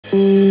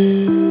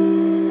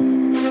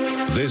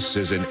This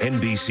is an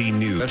NBC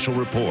News special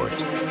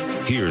report.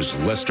 Here's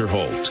Lester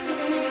Holt.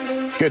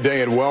 Good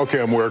day and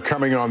welcome. We're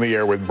coming on the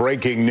air with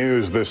breaking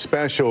news. The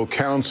special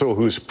counsel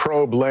whose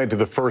probe led to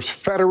the first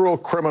federal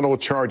criminal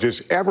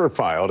charges ever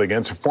filed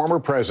against a former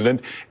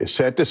president is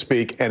set to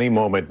speak any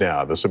moment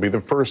now. This will be the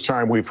first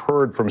time we've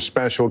heard from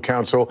special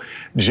counsel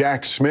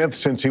Jack Smith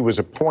since he was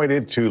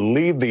appointed to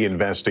lead the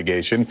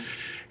investigation.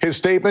 His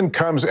statement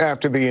comes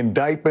after the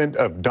indictment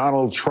of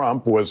Donald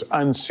Trump was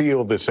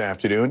unsealed this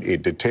afternoon.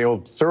 It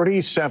detailed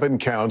 37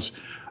 counts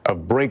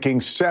of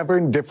breaking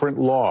 7 different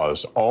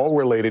laws, all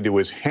related to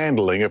his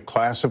handling of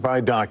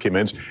classified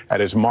documents at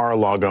his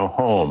Mar-a-Lago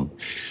home.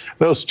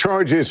 Those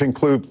charges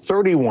include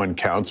 31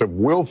 counts of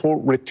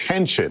willful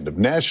retention of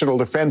national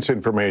defense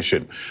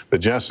information. The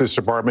Justice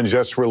Department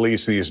just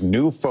released these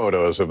new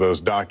photos of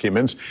those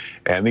documents,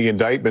 and the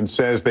indictment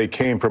says they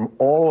came from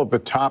all of the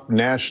top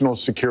national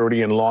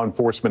security and law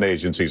enforcement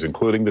agencies,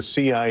 including the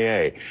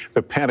CIA,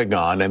 the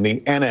Pentagon, and the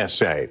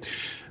NSA.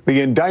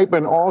 The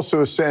indictment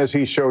also says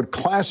he showed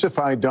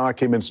classified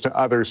documents to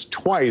others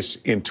twice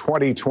in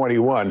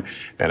 2021.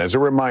 And as a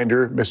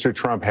reminder, Mr.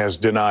 Trump has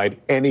denied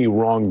any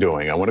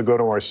wrongdoing. I want to go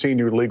to our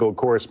senior legal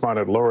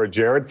correspondent, Laura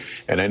Jarrett,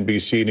 and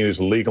NBC News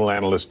legal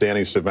analyst,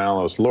 Danny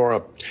Savalos.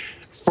 Laura,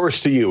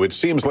 first to you, it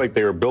seems like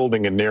they're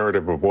building a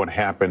narrative of what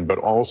happened, but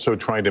also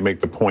trying to make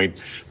the point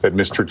that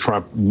Mr.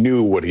 Trump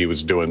knew what he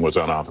was doing was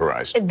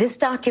unauthorized. This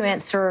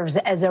document serves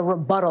as a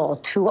rebuttal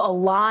to a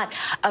lot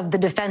of the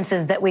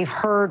defenses that we've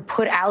heard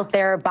put out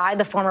there by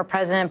the former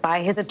president,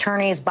 by his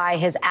attorneys, by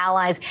his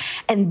allies.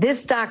 And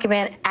this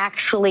document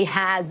actually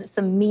has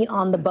some meat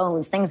on the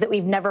bones, things that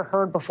we've never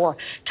heard before,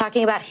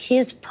 talking about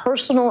his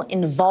personal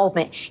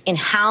involvement in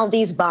how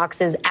these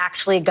boxes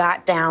actually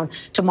got down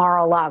to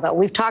Mar-a-Lago.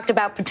 We've talked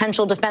about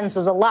potential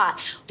defenses a lot.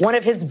 One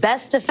of his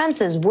best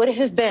defenses would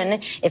have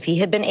been if he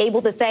had been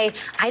able to say,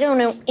 I don't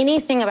know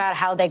anything about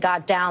how they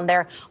got down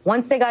there.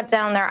 Once they got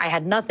down there, I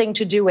had nothing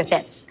to do with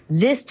it.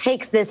 This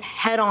takes this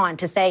head on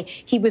to say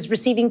he was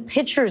receiving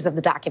pictures of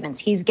the documents.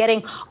 He's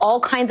getting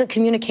all kinds of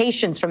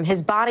communications from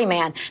his body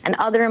man and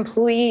other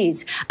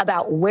employees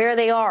about where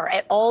they are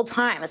at all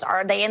times.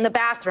 Are they in the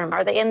bathroom?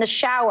 Are they in the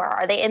shower?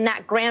 Are they in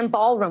that grand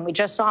ballroom we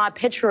just saw a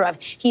picture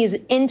of? He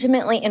is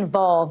intimately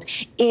involved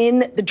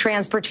in the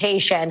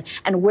transportation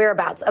and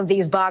whereabouts of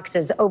these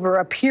boxes over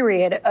a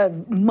period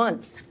of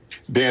months.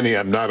 Danny,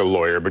 I'm not a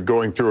lawyer, but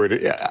going through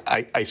it,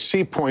 I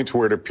see points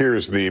where it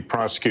appears the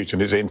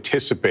prosecution is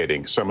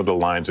anticipating some of the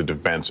lines of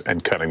defense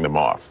and cutting them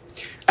off.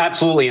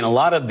 Absolutely. And a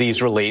lot of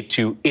these relate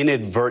to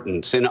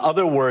inadvertence. In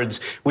other words,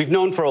 we've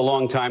known for a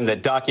long time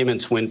that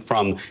documents went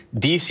from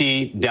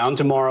D.C. down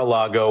to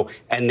Mar-a-Lago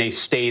and they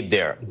stayed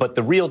there. But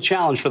the real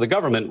challenge for the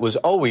government was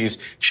always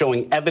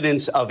showing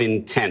evidence of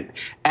intent.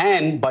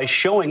 And by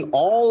showing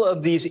all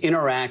of these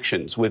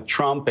interactions with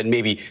Trump and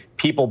maybe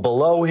people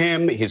below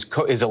him, his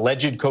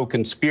alleged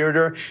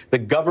co-conspirator, the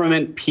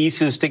government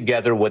pieces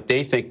together what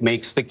they think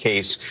makes the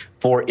case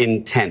for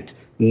intent.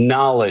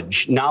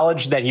 Knowledge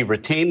that he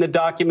retained the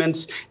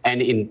documents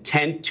and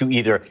intent to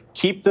either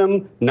keep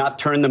them, not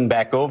turn them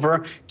back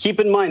over. Keep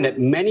in mind that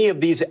many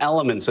of these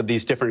elements of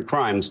these different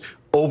crimes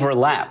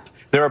overlap.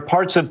 There are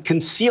parts of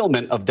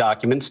concealment of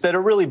documents that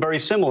are really very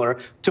similar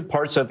to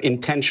parts of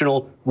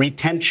intentional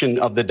retention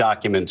of the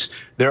documents.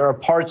 There are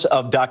parts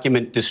of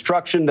document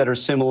destruction that are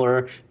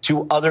similar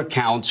to other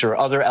counts or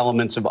other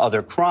elements of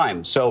other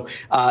crimes. So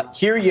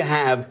here you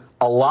have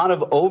a lot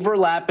of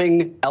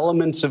overlapping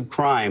elements of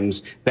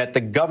crimes that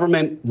the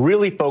government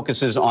really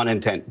focuses on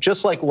intent.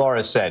 Just like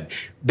Laura said,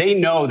 they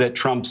know that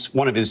Trump's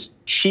one of his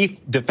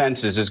chief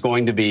defenses is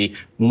going to be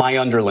my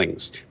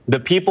underlings, the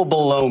people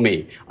below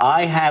me.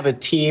 I have a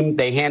team.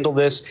 They handle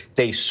this.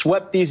 They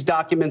swept these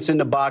documents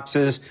into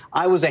boxes.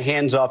 I was a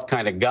hands-off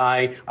kind of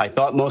guy. I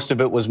thought most of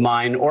it was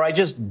mine, or I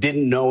just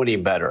didn't know any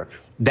better.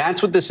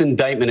 That's what this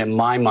indictment, in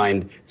my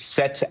mind,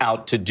 sets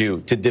out to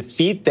do, to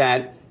defeat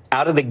that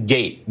out of the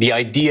gate, the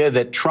idea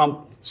that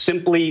Trump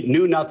simply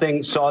knew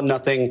nothing, saw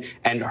nothing,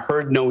 and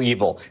heard no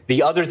evil.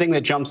 The other thing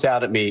that jumps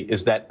out at me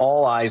is that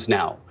all eyes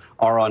now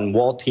are on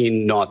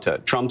Waltine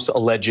Nauta, Trump's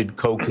alleged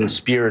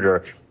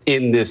co-conspirator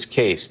in this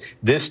case.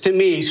 This, to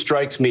me,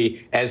 strikes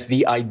me as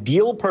the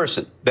ideal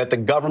person that the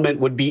government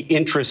would be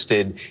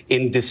interested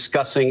in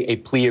discussing a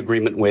plea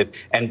agreement with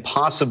and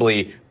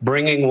possibly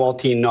bringing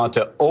Waltine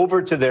Nauta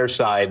over to their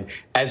side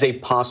as a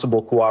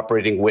possible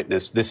cooperating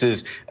witness. This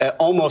is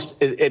almost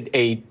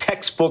a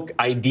textbook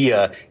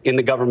idea in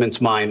the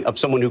government's mind of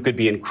someone who could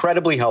be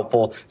incredibly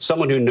helpful,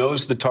 someone who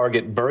knows the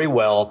target very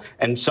well,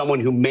 and someone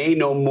who may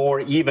know more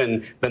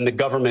even than the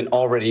government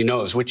already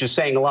knows, which is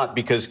saying a lot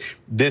because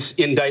this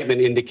indictment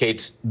indicates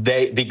indicates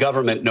the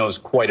government knows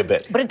quite a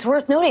bit. But it's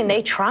worth noting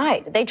they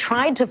tried. They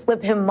tried to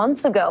flip him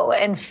months ago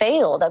and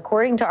failed.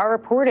 According to our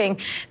reporting,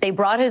 they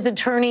brought his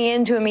attorney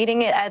into a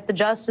meeting at the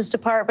Justice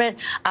Department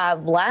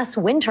last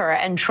winter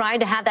and tried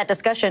to have that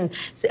discussion,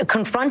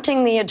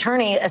 confronting the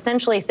attorney,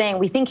 essentially saying,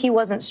 we think he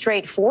wasn't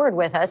straightforward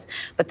with us,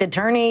 but the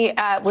attorney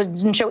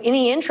didn't show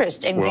any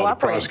interest in cooperating.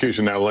 The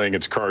prosecution now laying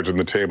its cards on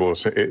the table,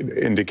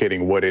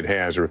 indicating what it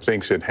has or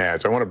thinks it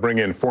has. I want to bring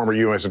in former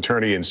U.S.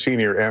 Attorney and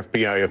senior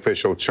FBI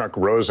official Chuck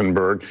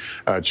Rosenberg.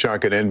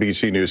 Chuck, an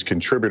NBC News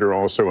contributor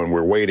also, and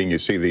we're waiting. You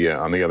see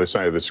on the other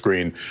side of the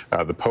screen,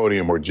 the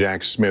podium where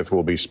Jack Smith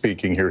will be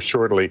speaking here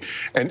shortly.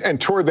 And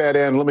toward that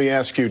end, let me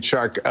ask you,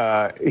 Chuck,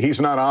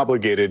 he's not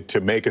obligated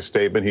to make a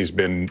statement. He's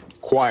been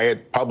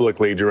quiet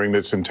publicly during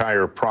this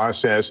entire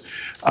process.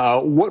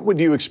 What would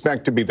you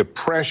expect to be the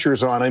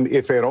pressures on him,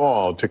 if at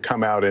all, to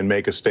come out and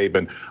make a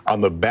statement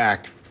on the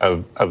back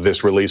of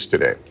this release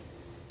today?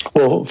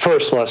 Well,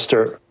 first,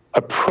 Lester,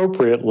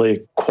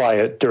 appropriately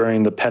quiet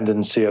during the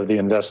pendency of the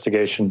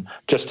investigation,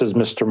 just as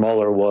Mr.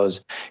 Mueller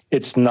was.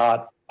 It's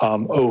not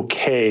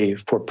okay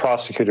for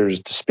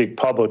prosecutors to speak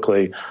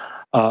publicly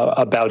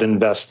about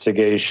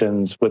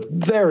investigations, with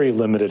very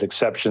limited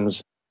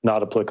exceptions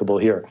not applicable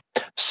here.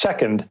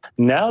 Second,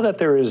 now that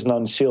there is an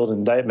unsealed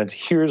indictment,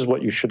 here's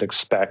what you should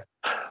expect.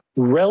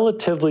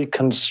 Relatively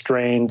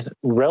constrained,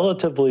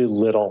 relatively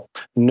little,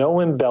 no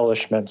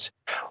embellishments.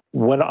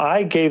 When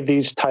I gave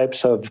these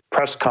types of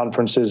press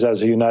conferences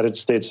as a United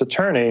States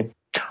attorney,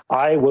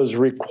 I was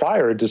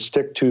required to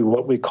stick to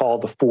what we call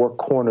the four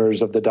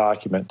corners of the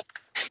document.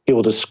 He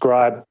will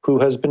describe who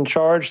has been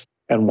charged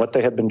and what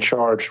they have been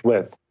charged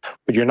with.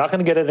 But you're not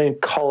going to get any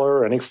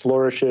color, any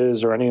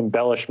flourishes, or any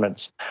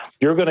embellishments.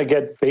 You're going to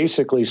get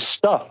basically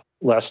stuff,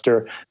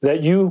 Lester,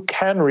 that you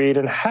can read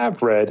and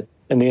have read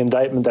in the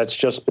indictment that's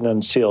just been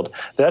unsealed.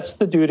 That's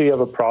the duty of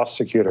a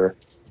prosecutor.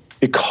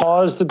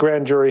 Because the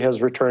grand jury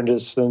has returned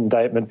its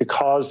indictment,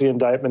 because the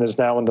indictment is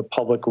now in the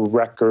public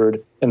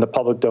record, in the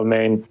public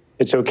domain,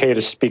 it's okay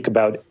to speak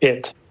about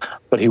it,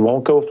 but he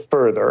won't go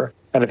further.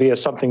 And if he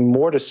has something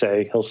more to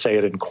say, he'll say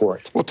it in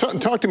court. Well,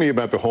 talk to me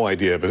about the whole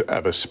idea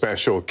of a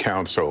special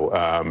counsel.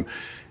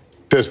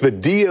 Does the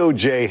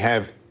DOJ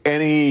have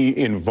any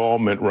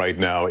involvement right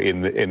now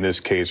in this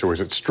case, or is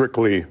it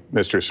strictly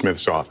Mr.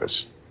 Smith's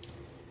office?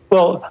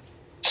 Well,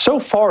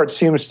 so far, it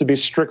seems to be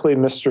strictly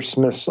Mr.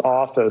 Smith's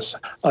office.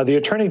 The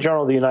Attorney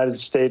General of the United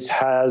States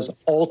has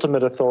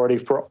ultimate authority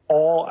for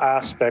all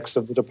aspects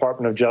of the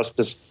Department of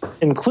Justice,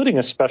 including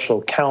a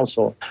special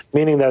counsel,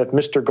 meaning that if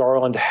Mr.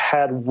 Garland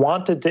had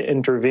wanted to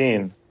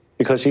intervene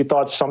because he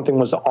thought something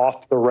was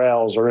off the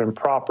rails or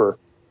improper,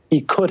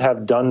 he could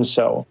have done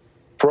so.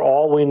 For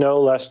all we know,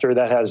 Lester,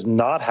 that has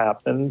not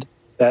happened,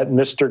 that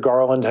Mr.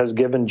 Garland has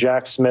given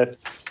Jack Smith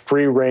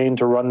free rein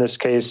to run this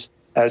case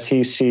as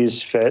he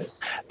sees fit.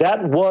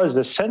 That was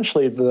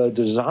essentially the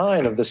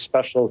design of the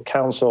special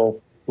counsel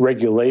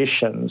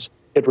regulations.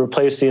 It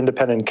replaced the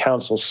independent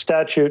counsel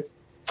statute.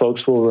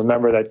 Folks will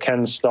remember that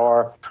Ken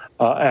Starr,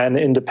 an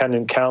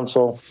independent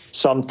counsel,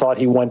 some thought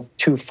he went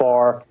too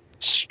far,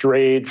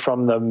 strayed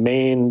from the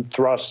main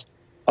thrust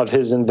of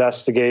his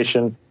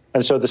investigation.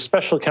 And so the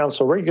special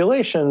counsel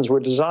regulations were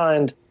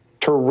designed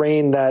to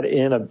rein that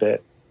in a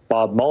bit.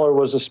 Bob Mueller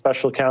was a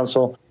special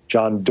counsel.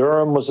 John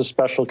Durham was a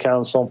special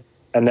counsel.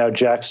 And now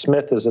Jack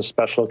Smith is a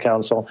special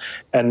counsel,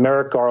 and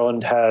Merrick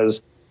Garland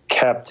has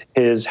kept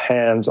his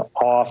hands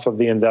off of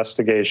the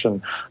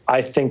investigation.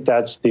 I think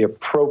that's the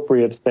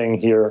appropriate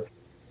thing here.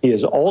 He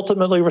is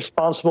ultimately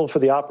responsible for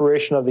the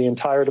operation of the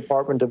entire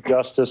Department of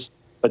Justice,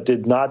 but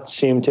did not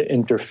seem to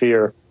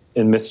interfere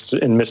in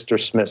Mr.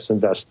 Smith's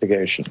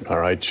investigation. All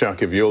right,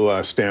 Chuck, if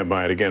you'll stand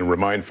by it again,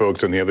 remind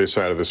folks on the other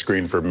side of the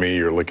screen for me,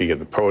 you're looking at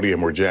the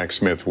podium where Jack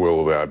Smith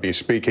will be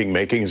speaking,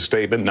 making a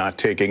statement, not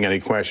taking any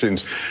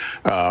questions,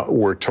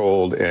 we're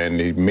told, and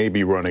he may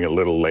be running a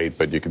little late,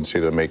 but you can see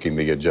them making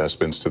the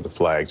adjustments to the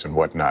flags and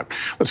whatnot.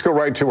 Let's go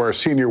right to our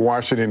senior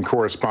Washington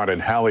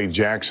correspondent, Hallie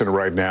Jackson,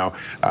 right now.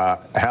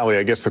 Hallie,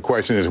 I guess the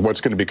question is what's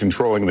going to be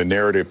controlling the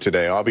narrative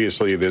today?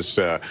 Obviously, this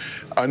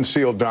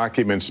unsealed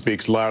document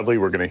speaks loudly.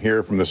 We're going to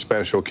hear from the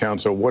special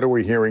counsel. What are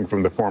we hearing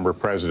from the former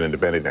president,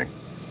 if anything?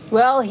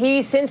 Well,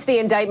 he, since the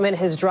indictment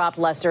has dropped,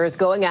 Lester, is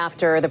going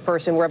after the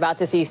person we're about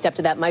to see step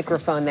to that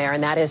microphone there,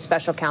 and that is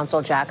special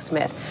counsel Jack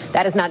Smith.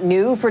 That is not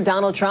new for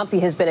Donald Trump.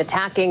 He has been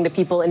attacking the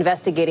people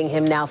investigating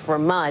him now for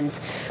months.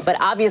 But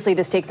obviously,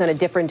 this takes on a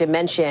different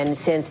dimension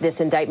since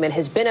this indictment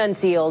has been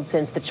unsealed,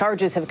 since the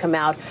charges have come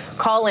out,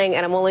 calling,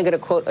 and I'm only going to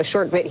quote a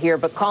short bit here,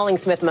 but calling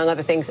Smith, among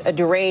other things, a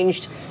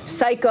deranged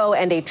psycho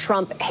and a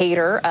Trump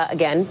hater.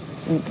 Again,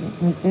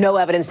 no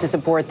evidence to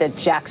support that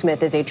Jack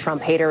Smith is a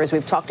Trump hater, as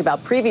we've talked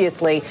about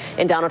previously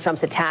in Donald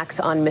Trump's attacks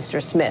on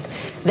Mr.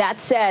 Smith.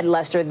 That said,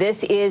 Lester,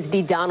 this is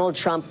the Donald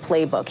Trump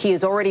playbook. He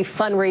is already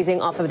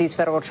fundraising off of these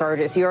federal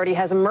charges. He already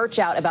has a merch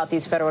out about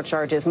these federal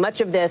charges.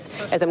 Much of this,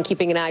 as I'm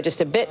keeping an eye just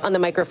a bit on the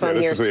microphone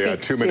here, this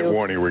is the 2-minute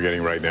warning we're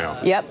getting right now.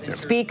 Yep,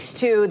 speaks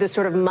to the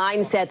sort of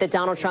mindset that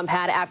Donald Trump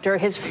had after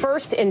his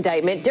first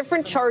indictment.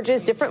 Different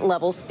charges, different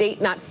levels,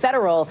 state, not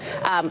federal,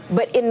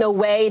 but in the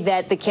way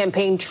that the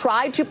campaign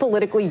tried to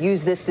politically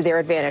use this to their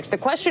advantage. The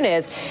question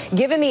is,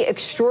 given the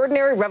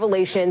extraordinary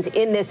revelations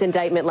in this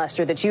indictment,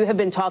 Lester, that you have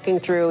been talking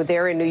through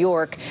there in New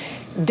York,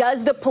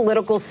 does the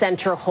political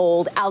center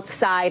hold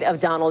outside of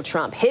Donald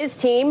Trump? His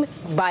team,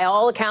 by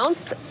all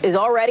accounts, is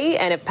already,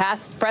 and if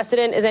past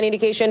precedent is any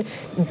indication,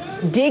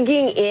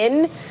 digging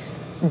in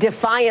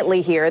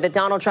defiantly here that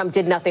Donald Trump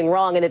did nothing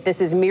wrong and that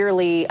this is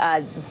merely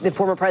the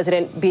former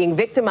president being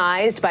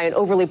victimized by an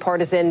overly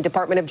partisan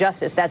Department of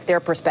Justice. That's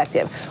their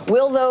perspective.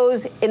 Will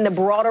those in the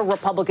broader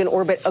Republican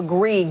orbit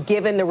agree,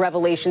 given the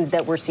revelations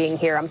that we're seeing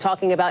here? I'm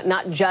talking about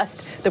not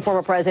just the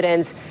former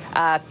president's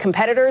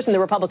competitors in the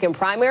Republican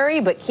primary,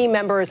 but key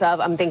members of,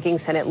 I'm thinking,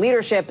 Senate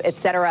leadership, et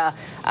cetera,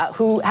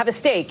 who have a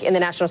stake in the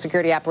national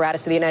security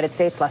apparatus of the United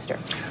States, Lester.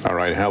 All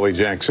right, Hallie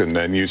Jackson,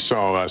 and you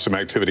saw some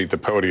activity at the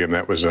podium.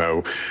 That was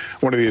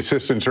one of the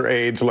assistants or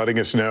aides letting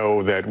us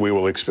know that we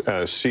will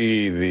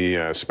see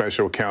the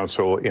special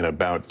counsel in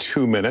about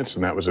 2 minutes,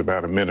 and that was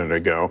about a minute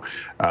ago.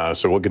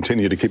 So we'll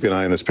continue to keep an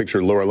eye on this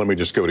picture. Laura, let me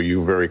just go to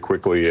you very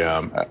quickly.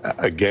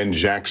 Again,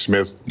 Jack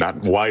Smith, not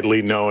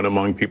widely known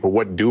among people.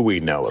 What do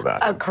we know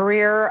about him? A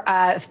career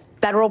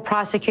federal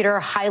prosecutor,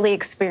 highly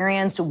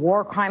experienced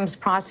war crimes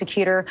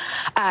prosecutor,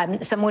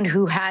 someone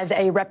who has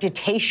a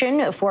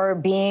reputation for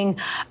being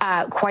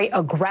quite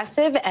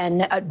aggressive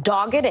and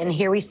dogged. And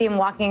here we see him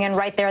walking in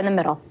right there in the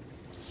middle.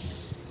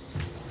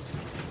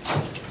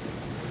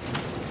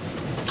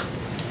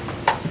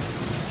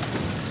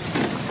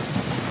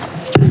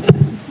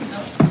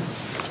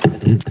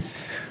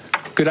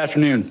 Good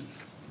afternoon.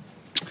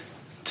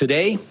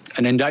 Today,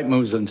 an indictment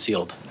was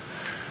unsealed,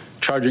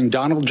 charging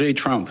Donald J.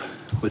 Trump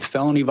with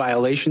felony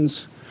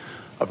violations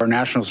of our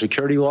national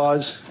security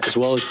laws, as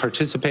well as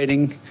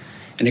participating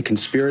in a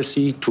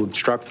conspiracy to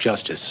obstruct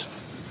justice.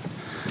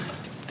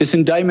 This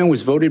indictment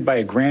was voted by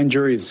a grand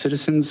jury of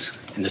citizens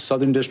in the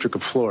Southern District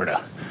of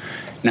Florida,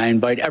 and I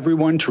invite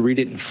everyone to read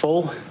it in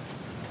full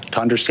to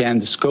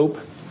understand the scope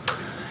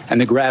and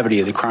the gravity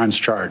of the crimes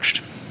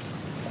charged.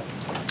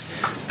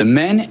 The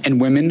men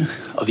and women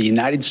of the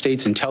United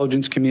States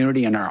intelligence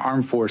community and our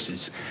armed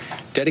forces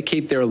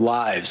dedicate their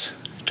lives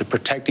to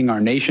protecting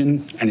our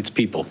nation and its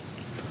people.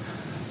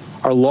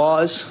 Our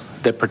laws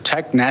that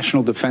protect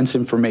national defense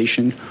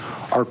information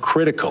are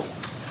critical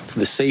to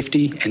the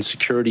safety and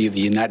security of the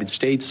United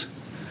States,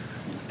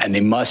 and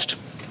they must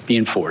be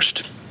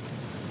enforced.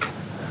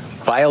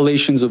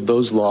 Violations of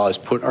those laws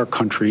put our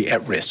country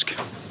at risk.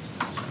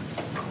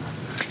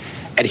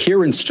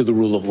 Adherence to the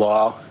rule of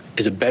law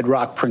is a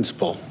bedrock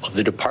principle of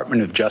the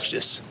Department of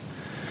Justice,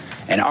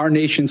 and our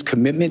nation's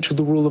commitment to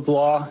the rule of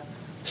law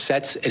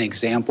sets an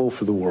example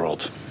for the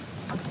world.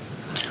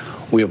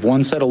 We have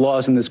one set of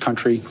laws in this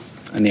country,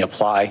 and they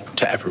apply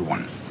to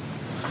everyone.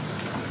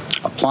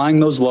 Applying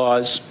those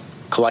laws,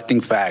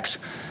 collecting facts,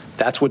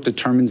 that's what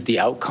determines the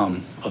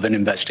outcome of an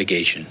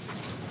investigation.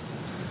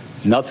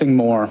 Nothing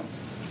more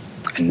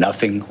and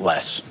nothing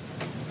less.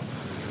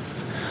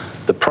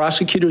 The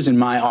prosecutors in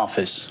my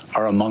office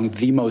are among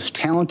the most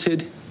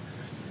talented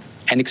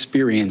and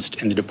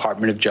experienced in the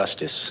Department of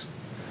Justice.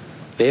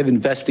 They have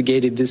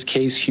investigated this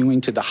case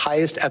hewing to the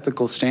highest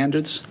ethical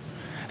standards,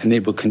 and they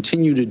will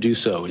continue to do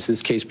so as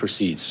this case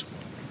proceeds.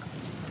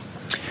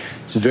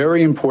 It's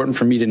very important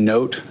for me to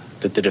note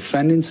that the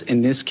defendants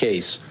in this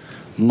case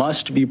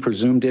must be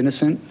presumed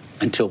innocent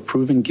until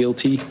proven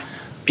guilty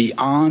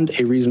beyond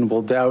a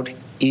reasonable doubt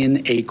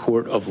in a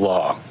court of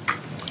law.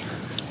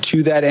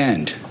 To that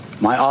end,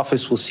 my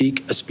office will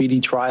seek a speedy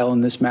trial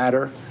in this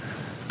matter,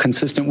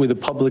 consistent with the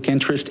public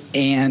interest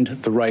and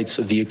the rights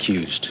of the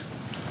accused.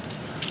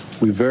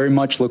 We very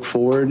much look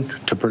forward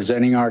to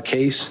presenting our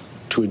case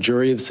to a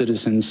jury of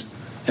citizens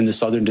in the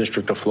Southern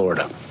District of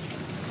Florida.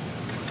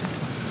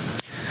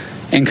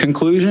 In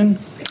conclusion,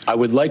 I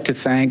would like to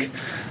thank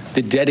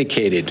the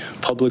dedicated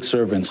public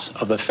servants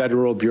of the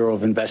Federal Bureau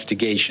of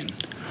Investigation,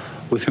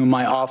 with whom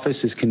my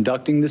office is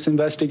conducting this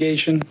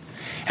investigation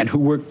and who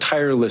work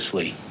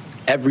tirelessly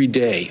every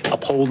day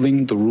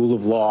upholding the rule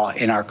of law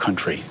in our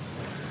country.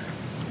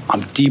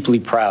 I'm deeply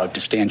proud to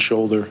stand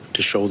shoulder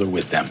to shoulder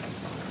with them.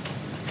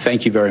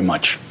 Thank you very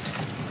much.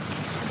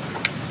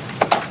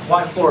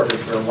 Why Florida,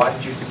 sir? Why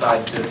did you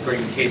decide to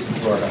bring the case in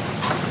Florida?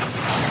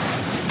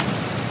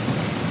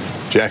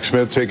 Jack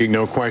Smith taking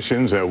no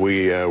questions.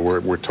 We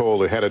were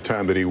told ahead of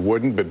time that he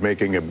wouldn't, but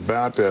making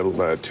about a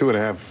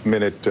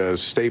 2.5-minute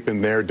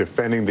statement there,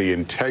 defending the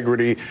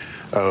integrity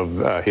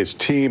of his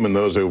team and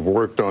those who have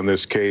worked on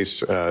this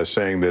case,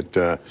 saying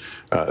that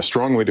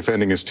strongly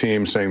defending his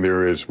team, saying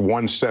there is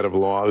one set of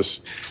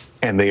laws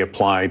and they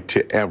apply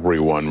to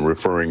everyone,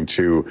 referring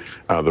to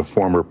the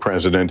former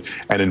president,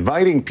 and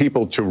inviting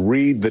people to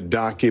read the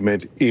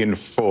document in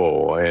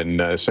full,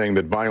 and saying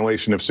that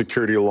violation of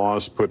security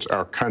laws puts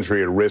our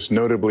country at risk.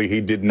 Notably,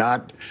 he did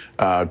not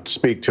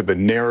speak to the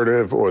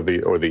narrative or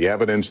the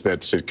evidence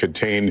that's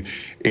contained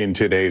in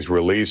today's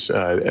release.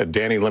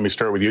 Danny, let me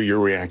start with you. Your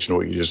reaction to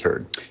what you just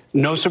heard.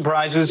 No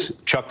surprises.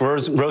 Chuck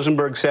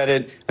Rosenberg said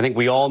it. I think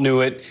we all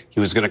knew it. He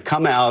was going to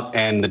come out,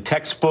 and the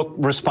textbook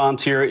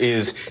response here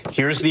is,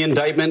 here's the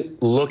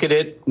indictment. Look at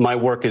it. My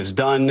work is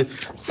done.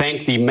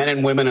 Thank the men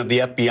and women of the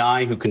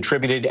FBI who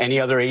contributed, any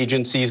other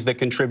agencies that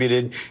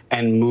contributed,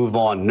 and move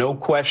on. No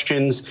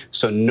questions,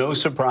 so no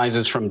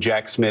surprises from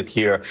Jack Smith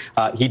here.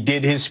 He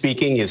did his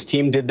speaking. His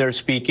team did their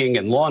speaking,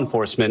 and law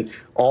enforcement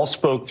all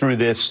spoke through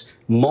this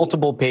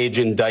multiple-page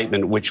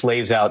indictment, which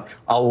lays out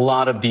a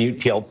lot of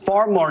detail,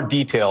 far more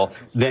detail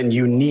than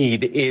you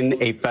need in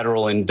a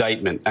federal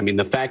indictment. I mean,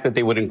 the fact that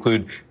they would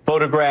include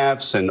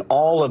photographs and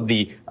all of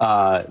the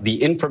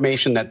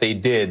information that they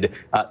did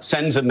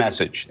sends a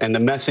message. And the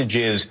message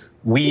is,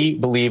 we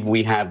believe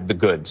we have the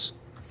goods.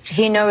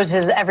 He knows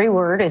his every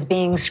word is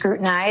being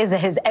scrutinized,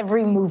 his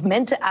every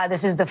movement.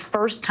 This is the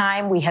first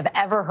time we have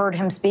ever heard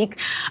him speak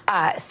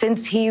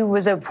since he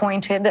was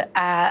appointed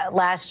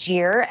last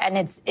year. And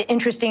it's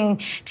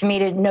interesting to me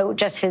to note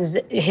just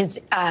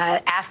his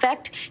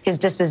affect, his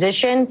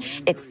disposition.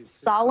 It's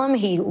solemn.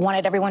 He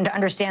wanted everyone to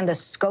understand the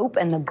scope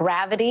and the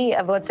gravity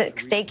of what's at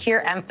stake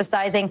here,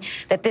 emphasizing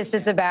that this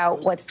is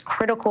about what's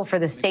critical for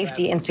the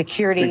safety and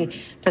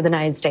security for the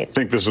United States.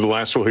 Think this is the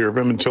last we'll hear of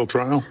him until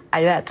trial?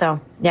 I bet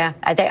so. Yeah,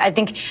 I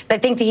think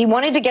that he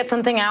wanted to get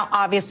something out,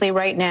 obviously,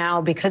 right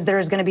now, because there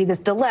is going to be this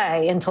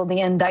delay until the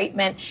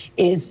indictment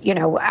is,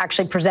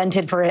 actually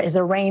presented for his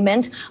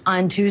arraignment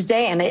on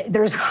Tuesday. And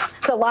there's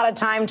a lot of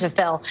time to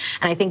fill.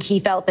 And I think he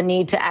felt the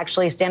need to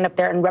actually stand up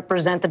there and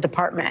represent the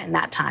department in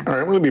that time. All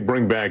right, well, let me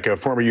bring back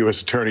former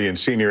U.S. Attorney and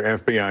senior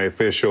FBI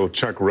official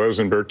Chuck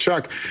Rosenberg.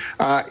 Chuck,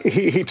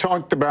 he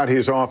talked about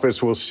his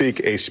office will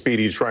seek a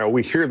speedy trial.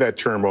 We hear that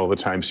term all the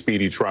time,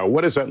 speedy trial.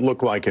 What does that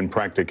look like in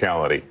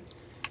practicality?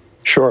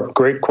 Sure.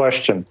 Great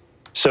question.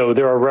 So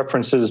there are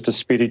references to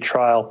speedy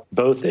trial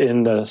both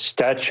in the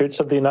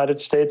statutes of the United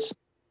States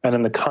and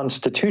in the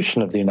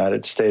Constitution of the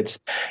United States.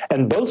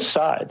 And both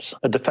sides,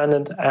 a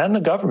defendant and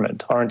the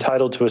government, are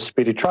entitled to a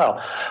speedy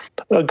trial.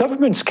 A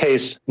government's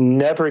case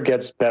never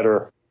gets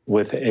better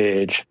with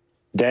age.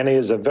 Danny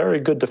is a very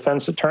good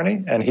defense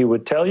attorney, and he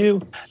would tell you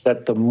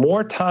that the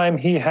more time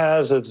he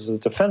has as a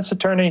defense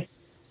attorney,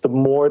 the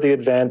more the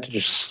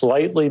advantage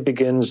slightly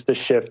begins to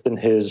shift in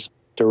his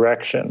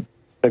direction.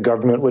 The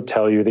government would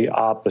tell you the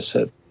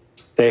opposite.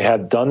 They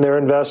have done their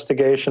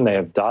investigation. They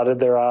have dotted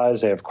their I's.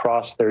 They have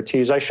crossed their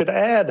T's. I should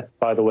add,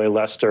 by the way,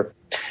 Lester,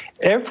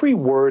 every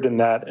word in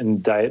that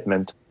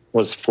indictment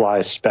was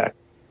fly-spec.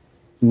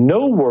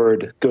 No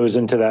word goes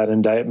into that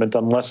indictment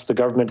unless the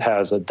government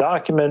has a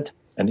document,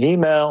 an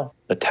email,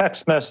 a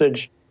text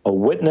message, a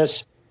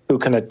witness who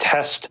can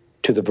attest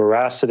to the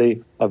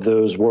veracity of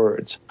those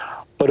words.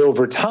 But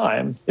over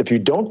time, if you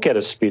don't get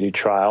a speedy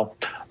trial,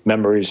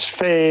 memories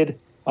fade,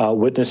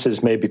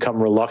 witnesses may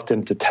become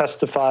reluctant to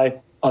testify.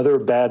 Other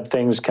bad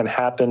things can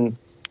happen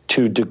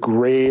to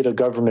degrade a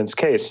government's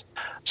case.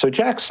 So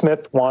Jack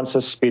Smith wants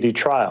a speedy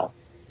trial.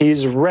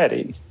 He's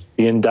ready.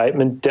 The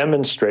indictment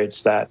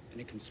demonstrates that.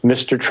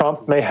 Mr.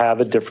 Trump may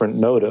have a different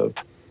motive.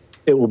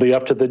 It will be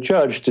up to the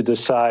judge to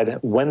decide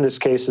when this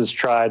case is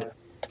tried,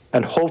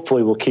 and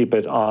hopefully we'll keep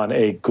it on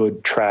a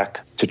good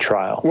track to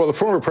trial. Well, the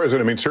former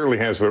president, certainly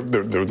has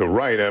the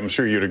right, I'm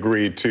sure you'd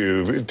agree,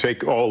 to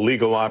take all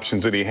legal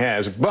options that he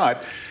has,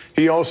 but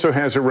he also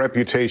has a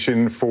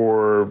reputation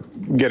for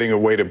getting a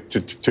way to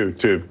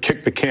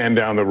kick the can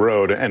down the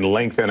road and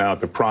lengthen out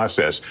the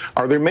process.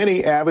 Are there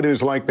many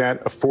avenues like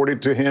that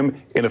afforded to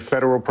him in a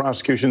federal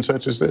prosecution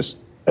such as this?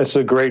 That's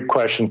a great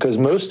question, because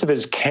most of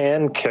his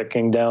can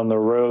kicking down the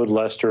road,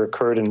 Lester,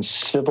 occurred in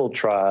civil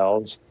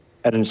trials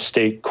and in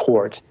state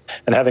court.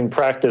 And having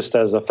practiced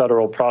as a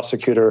federal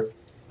prosecutor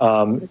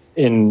as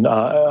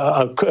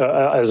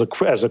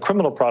a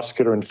criminal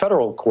prosecutor in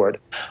federal court,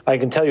 I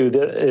can tell you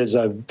that it is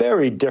a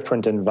very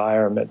different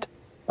environment.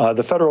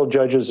 The federal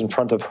judges in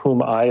front of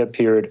whom I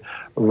appeared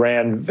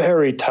ran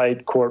very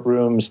tight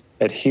courtrooms,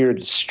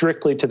 adhered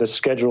strictly to the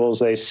schedules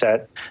they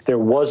set. There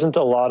wasn't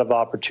a lot of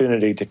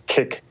opportunity to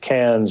kick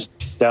cans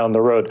down the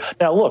road.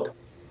 Now, look,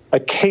 a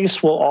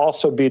case will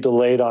also be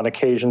delayed on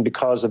occasion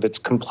because of its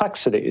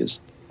complexities,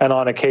 and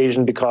on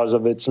occasion because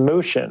of its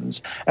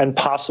motions, and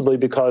possibly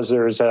because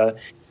there's a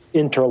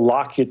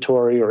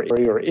interlocutory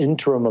or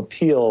interim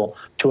appeal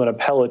to an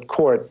appellate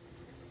court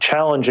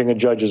challenging a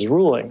judge's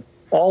ruling.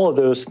 All of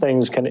those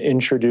things can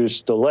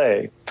introduce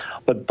delay.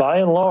 But by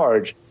and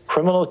large,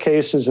 criminal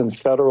cases in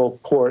federal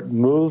court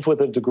move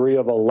with a degree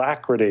of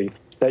alacrity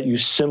that you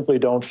simply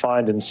don't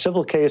find in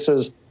civil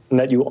cases, and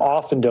that you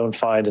often don't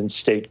find in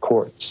state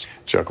courts.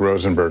 Chuck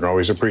Rosenberg,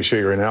 always appreciate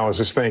your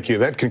analysis. Thank you.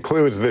 That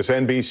concludes this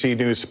NBC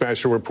News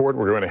special report.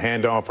 We're going to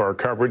hand off our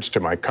coverage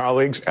to my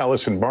colleagues,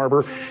 Ellison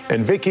Barber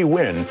and Vicki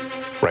Wynn,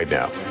 right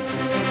now.